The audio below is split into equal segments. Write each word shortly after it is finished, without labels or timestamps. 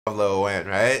of Lil Wayne,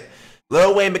 right?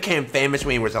 Lil Wayne became famous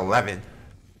when he was 11.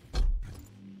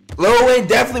 Lil Wayne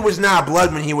definitely was not a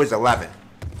blood when he was 11.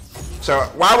 So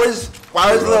why was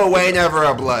Lil Wayne ever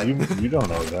a blood? You don't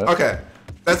know that. Okay,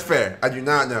 that's fair. I do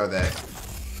not know that.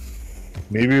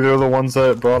 Maybe they're the ones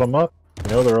that brought him up. You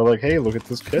know, they were like, "Hey, look at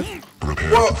this kid."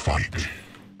 Well,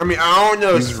 I mean, I don't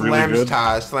know He's really Slim's good.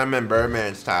 ties, Slim and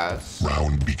Birdman's ties.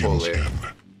 Round begins fully. in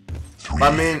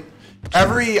But I mean,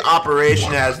 every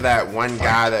operation has that one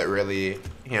guy that really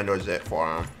handles it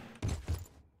for him.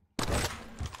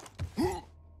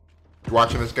 You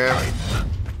watching this game?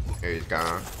 Here he's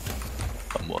gone.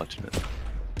 I'm watching it.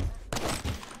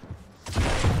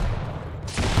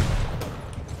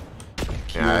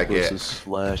 Yeah, I Keel get. versus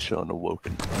Slash on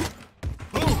Awoken.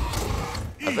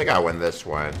 I think I win this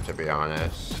one, to be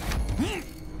honest.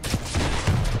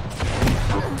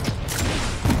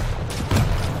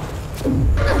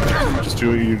 Just do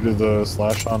what you did the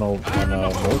Slash on Molt.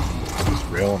 Just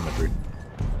rail imagery.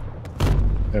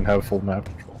 And have full map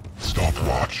control.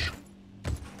 stopwatch.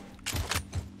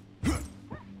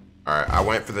 Alright, I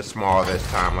went for the small this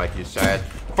time, like you said.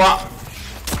 Fuck!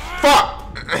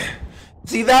 Fuck!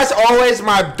 See, that's always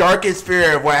my darkest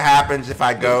fear of what happens if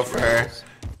I go for her.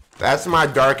 That's my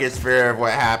darkest fear of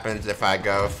what happens if I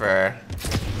go for.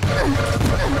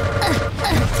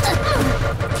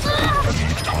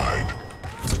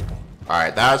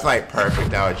 Alright, that was like perfect,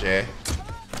 LJ.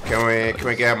 Can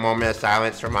we get a moment of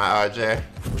silence for my LJ?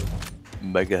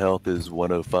 Mega health is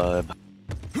 105.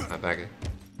 Oh, thank you.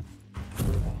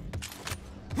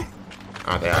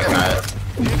 I think I got it.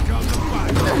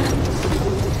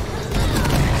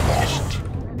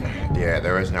 Yeah,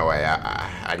 there was no way.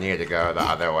 I needed to go the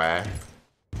other way.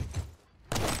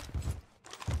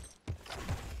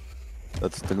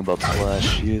 That's the thing about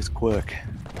Slash, he is quick.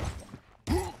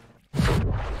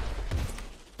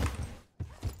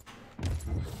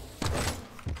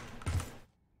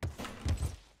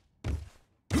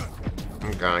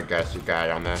 I'm gonna guess you got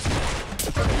it on that.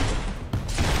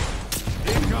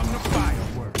 Here come the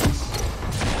fireworks.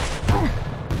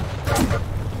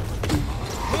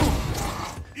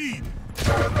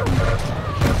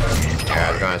 Yeah,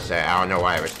 I was gonna say, I don't know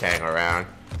why it was staying around.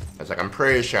 I was like, I'm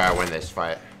pretty sure I win this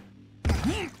fight.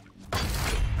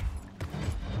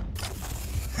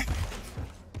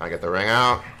 I get the ring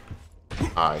out.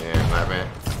 Oh, yeah, let me.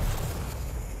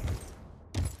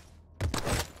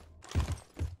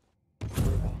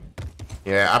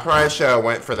 Yeah, I probably should have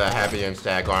went for the heavy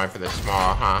instead of going for the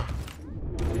small, huh?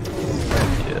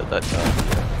 Yeah, that time.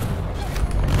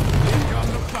 Here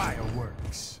come the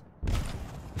fireworks.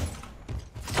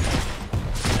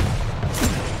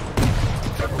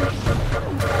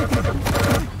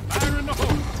 Fire in the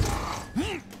hole.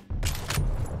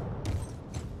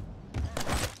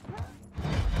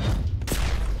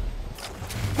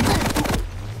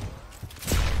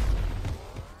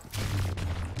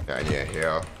 Yeah,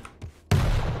 heal.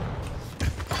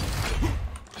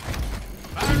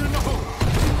 Fire in the hole.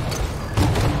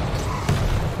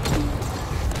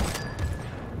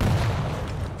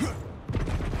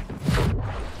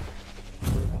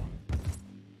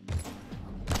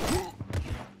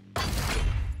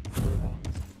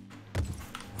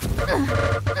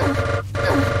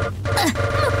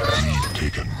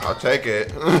 I'll take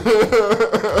it.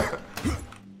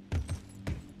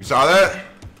 You saw that?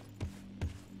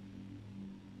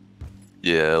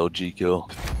 Yeah, LG kill.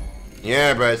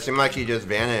 Yeah, but it seemed like he just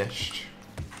vanished.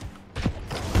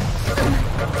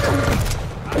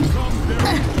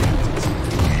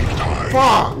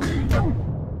 Fuck!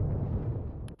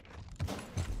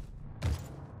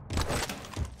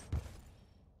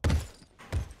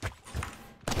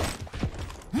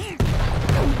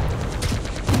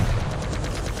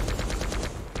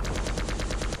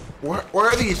 Where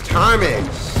are these timings?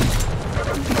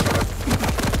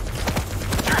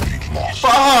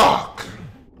 Fuck!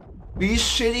 These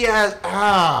shitty ass.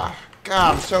 Ah!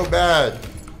 God, I'm so bad.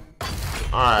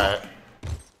 Alright.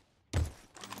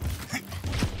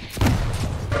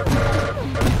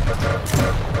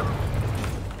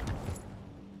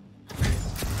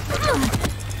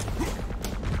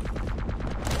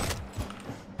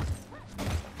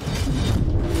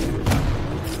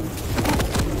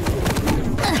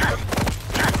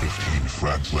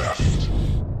 Friends left.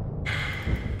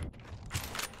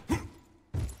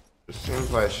 It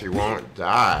seems like she won't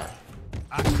die.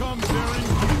 I come bearing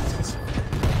gifts.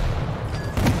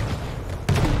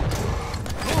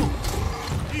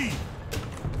 Eat.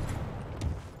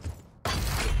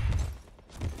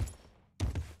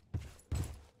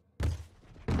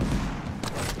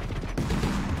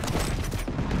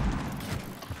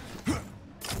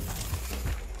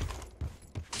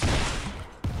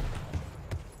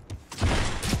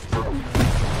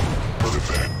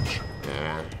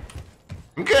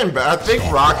 getting better. I think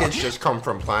rockets just come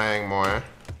from playing more.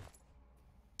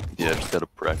 Yeah, just gotta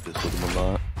practice with them a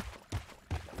lot.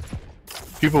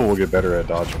 People will get better at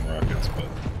dodging rockets, but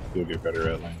you'll get better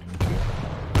at landing too.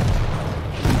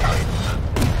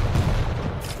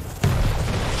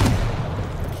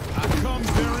 I come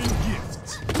bearing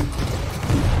gifts.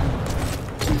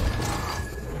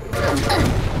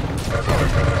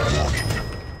 Warning.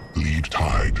 Lead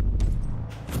tide.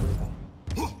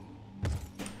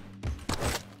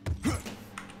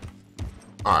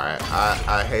 Alright,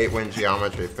 I hate when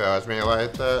geometry fails me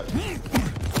like that.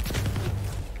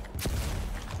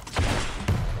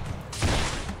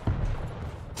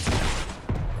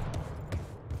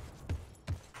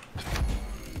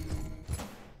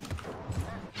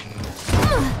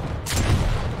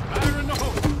 Fire in the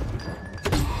hole.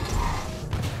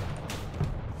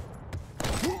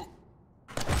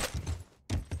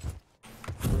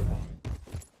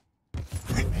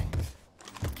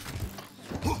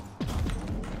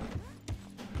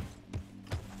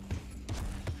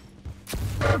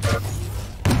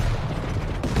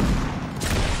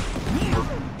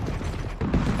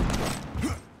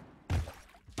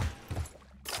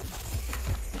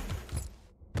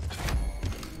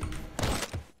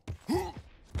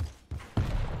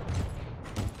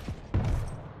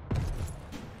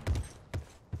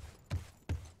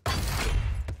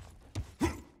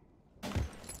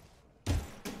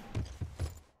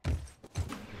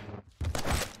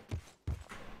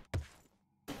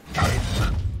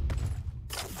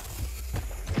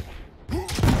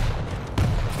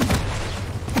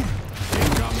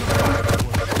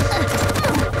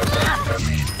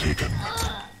 Lead taken.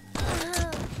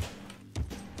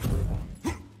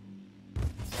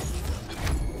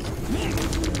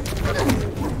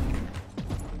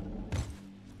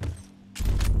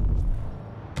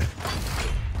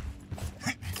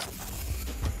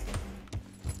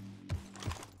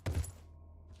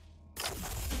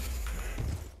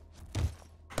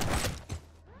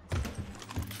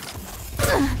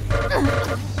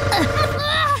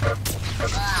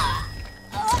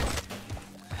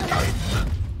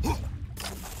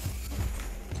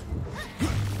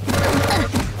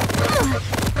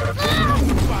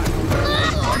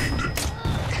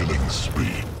 Killing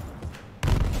spree.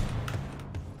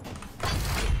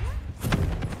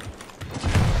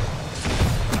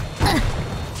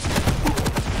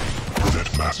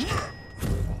 Set master.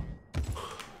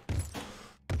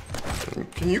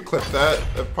 Can you clip that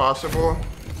if possible?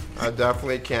 I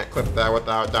definitely can't clip that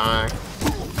without dying.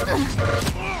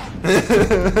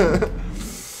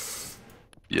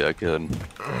 Yeah, I can.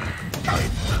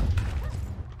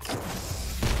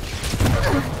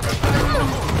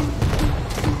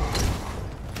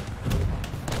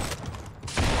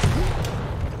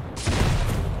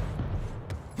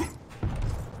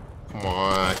 Come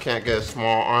on, I can't get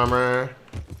small armor.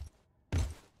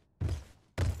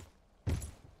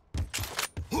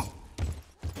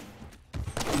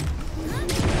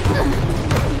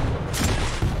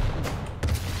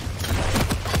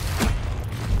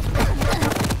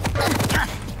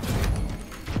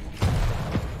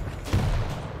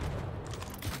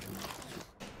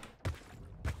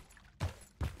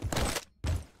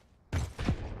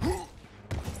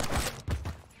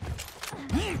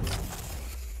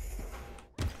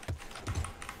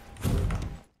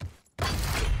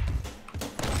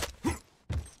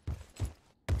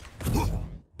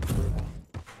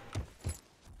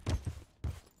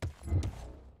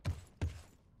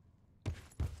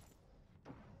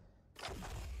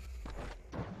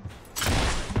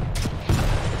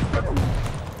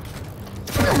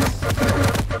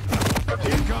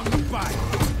 Here come the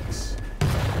fireworks.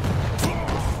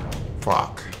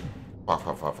 Fuck.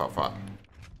 Fuck.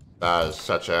 That is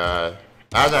such a...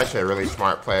 That was actually a really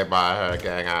smart play by her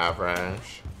getting out of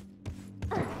range.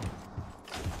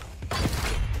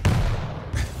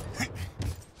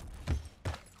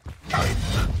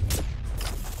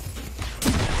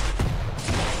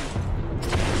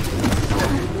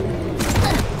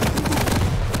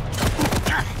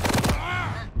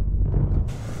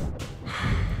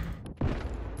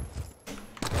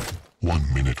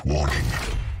 One-minute warning.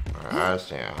 I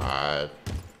can't hide.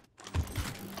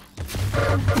 I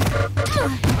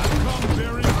come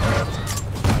bearing gifts.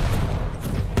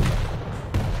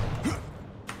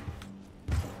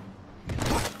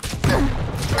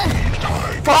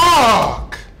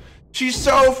 Fuck! She's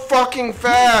so fucking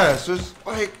fast. It's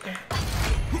like...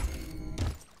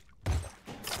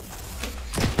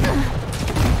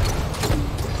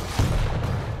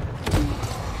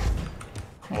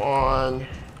 Come on.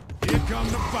 Here come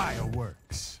the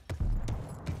fireworks.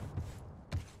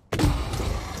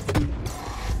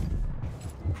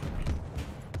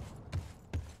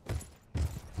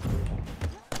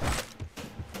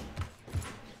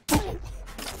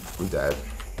 dead.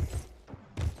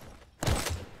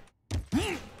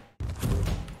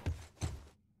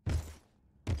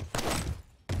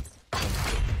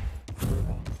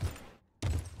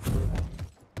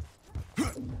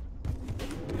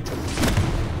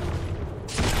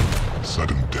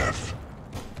 Sudden death.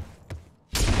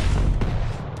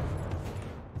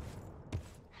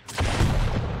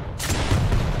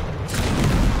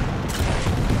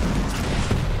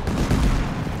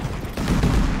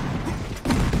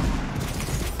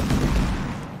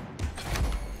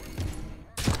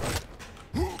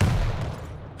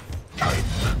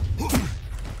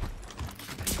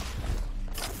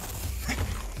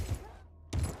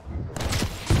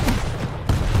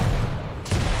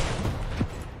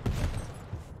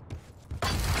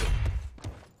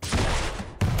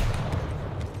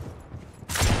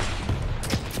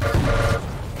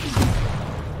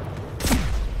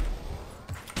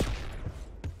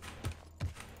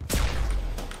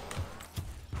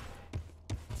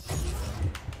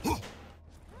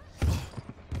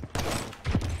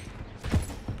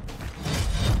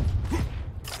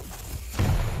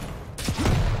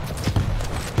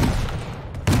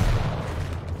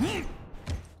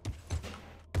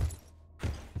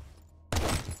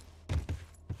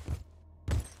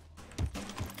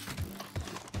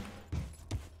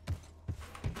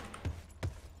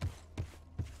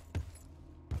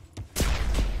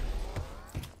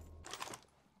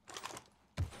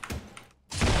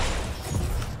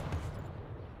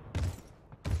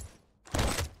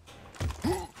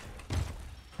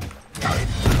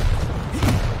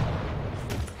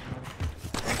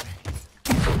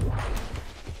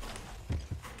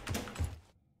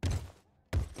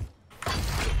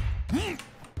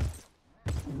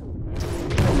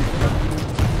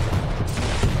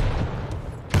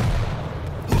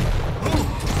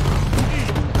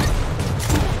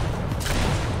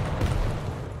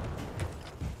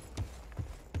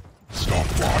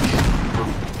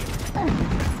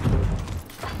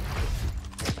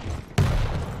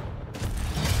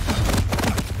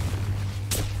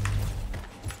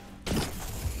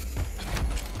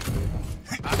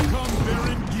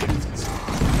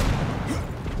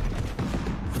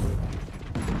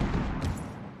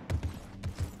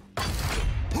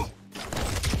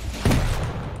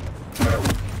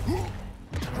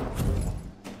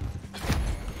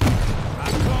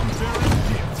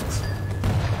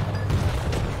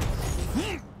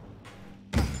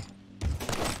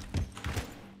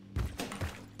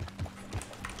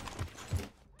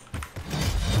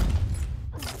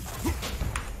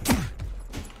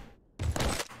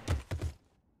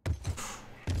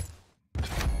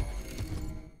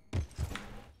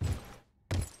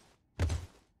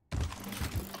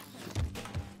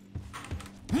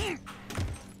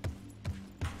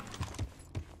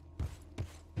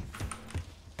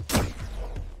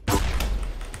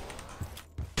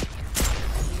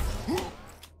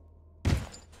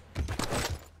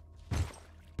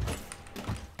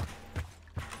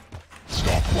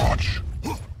 Watch.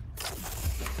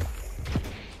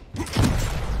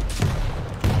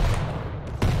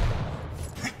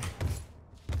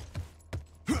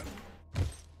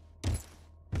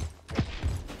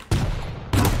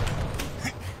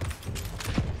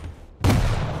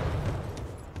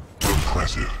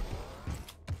 Impressive.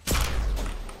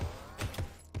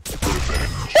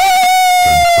 Revenge.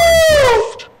 10 frags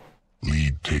left.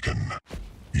 Lead taken.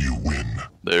 You win.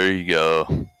 There you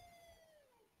go.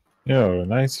 Yo,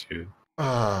 nice, dude.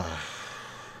 That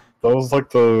was like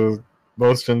the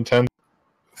most intense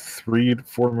 3 to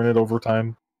 4 minute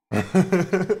overtime.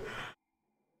 Because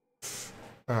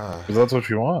that's what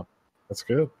you want. That's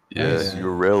good. Yeah, Nice. you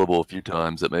were railable a few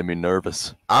times. That made me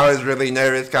nervous. I was really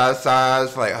nervous, guys. I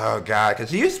was like, oh god, because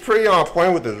he was pretty on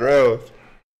point with his rails.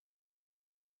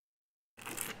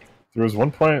 There was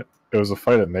one point, it was a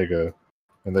fight at Mega,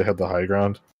 and they had the high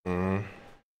ground, Mm.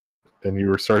 and you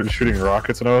were starting shooting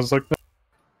rockets, and I was like, no,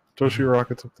 don't shoot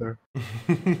rockets up there.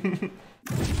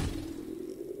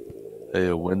 Hey,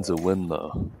 a win's a win,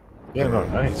 though. Yeah, no,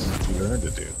 nice. You earned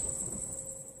it, dude.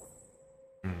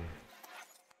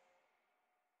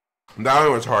 That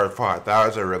one was hard fought. That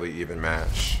was a really even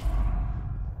match.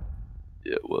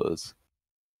 Yeah, it was.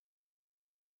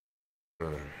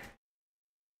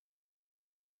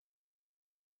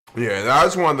 Yeah, that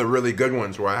was one of the really good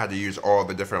ones where I had to use all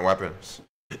the different weapons.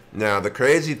 Now, the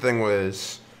crazy thing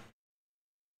was...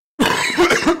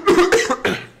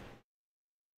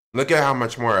 Look at how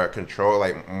much more control,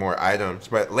 like, more items.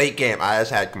 But late game, I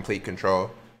just had complete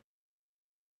control.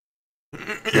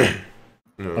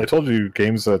 I told you,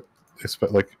 games that,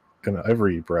 like, in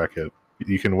every bracket,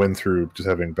 you can win through just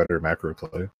having better macro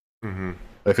play. Mm-hmm.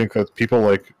 I think that people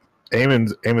like Aim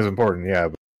is important, yeah,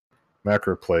 but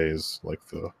macro play is like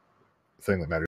the thing that matters.